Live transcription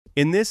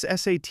In this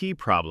SAT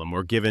problem,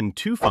 we're given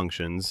two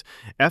functions,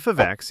 f of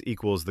x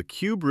equals the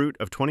cube root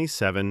of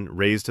 27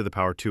 raised to the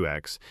power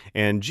 2x,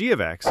 and g of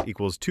x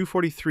equals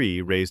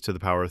 243 raised to the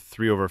power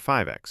 3 over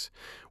 5x.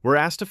 We're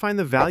asked to find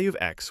the value of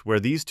x where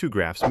these two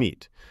graphs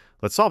meet.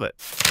 Let's solve it.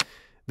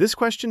 This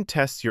question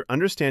tests your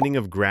understanding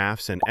of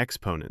graphs and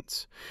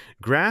exponents.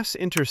 Graphs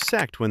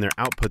intersect when their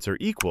outputs are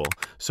equal,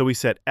 so we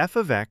set f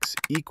of x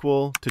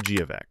equal to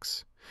g of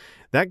x.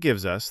 That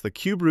gives us the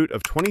cube root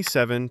of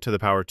 27 to the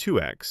power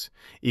 2x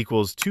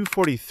equals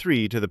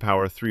 243 to the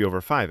power 3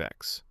 over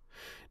 5x.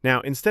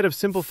 Now, instead of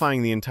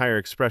simplifying the entire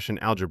expression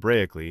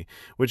algebraically,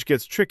 which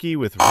gets tricky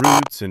with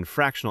roots and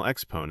fractional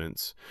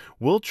exponents,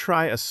 we'll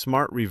try a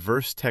smart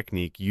reverse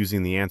technique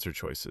using the answer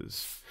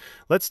choices.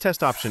 Let's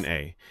test option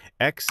A,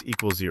 x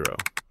equals 0.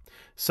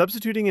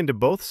 Substituting into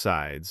both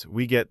sides,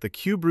 we get the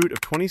cube root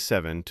of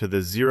 27 to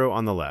the 0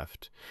 on the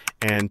left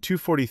and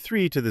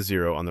 243 to the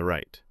 0 on the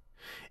right.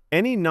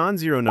 Any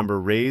non-zero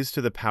number raised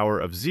to the power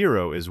of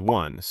 0 is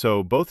 1,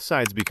 so both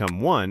sides become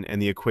 1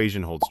 and the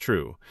equation holds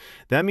true.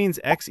 That means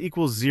x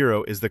equals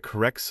 0 is the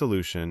correct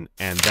solution,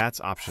 and that's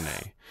option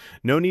A.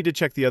 No need to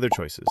check the other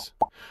choices.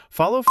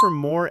 Follow for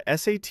more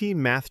SAT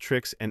math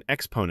tricks and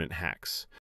exponent hacks.